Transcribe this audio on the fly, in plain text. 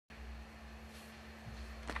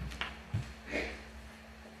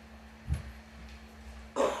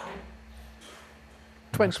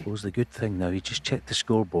20. I suppose the good thing now, you just check the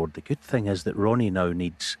scoreboard. The good thing is that Ronnie now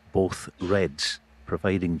needs both reds,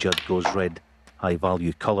 providing Judd goes red, high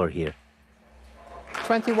value colour here.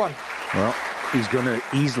 21. Well, he's going to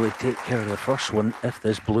easily take care of the first one if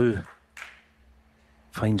this blue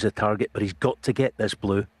finds a target, but he's got to get this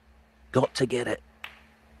blue. Got to get it.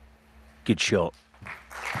 Good shot.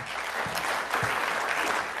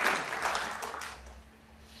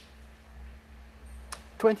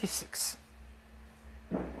 $26.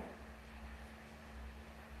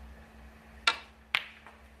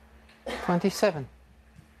 $27.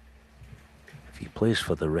 If he plays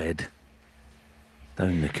for the red,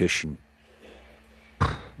 down the cushion.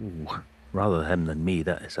 Ooh, rather him than me,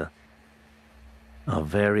 that is a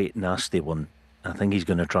very nasty one. I think he's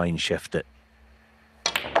going to try and shift it.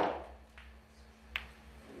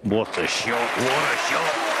 What a shot, what a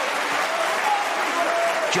shot.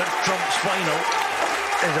 Judd Trump's final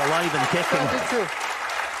is alive and kicking. 22.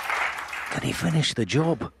 Can he finish the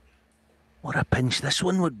job? What a pinch this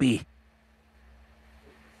one would be.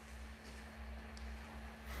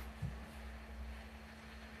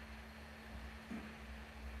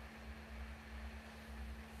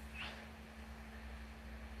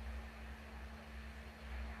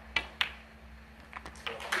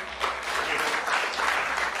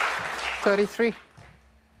 $33.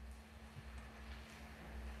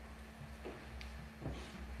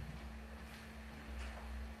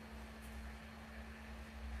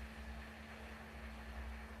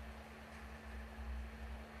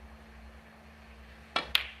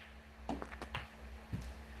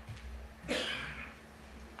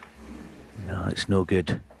 No, it's no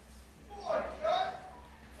good.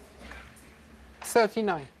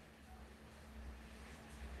 39.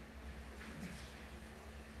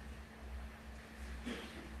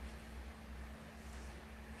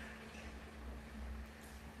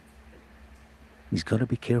 He's got to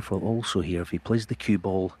be careful also here. If he plays the cue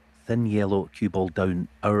ball, thin yellow cue ball down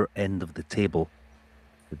our end of the table,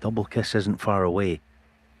 the double kiss isn't far away.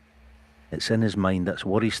 It's in his mind. That's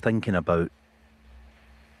what he's thinking about.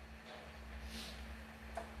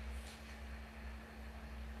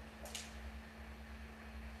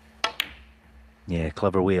 Yeah,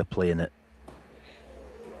 clever way of playing it.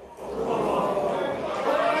 Okay,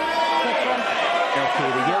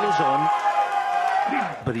 the yellow's on.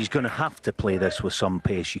 But he's going to have to play this with some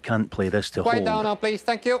pace. You can't play this to Quiet hold. down now, please.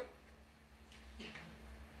 Thank you.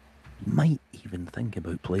 Might even think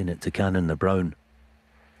about playing it to cannon the brown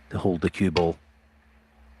to hold the cue ball.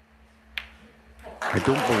 I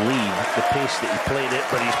don't believe the pace that he played it,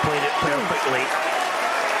 but he's played it perfectly.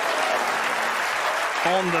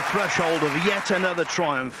 On the threshold of yet another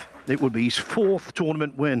triumph. It would be his 4th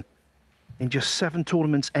tournament win in just 7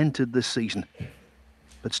 tournaments entered this season.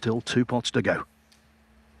 But still 2 pots to go.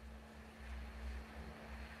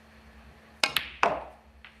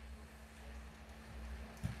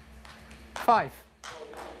 $5.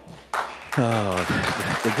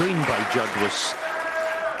 Oh, the green by Judd was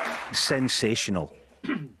sensational.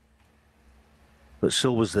 But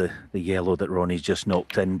so was the yellow that Ronnie's just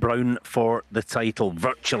knocked in. Brown for the title,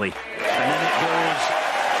 virtually. And then it goes.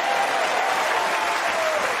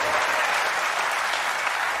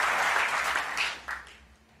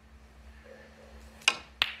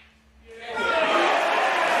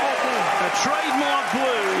 A trademark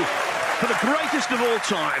blue for the greatest of all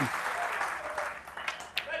time.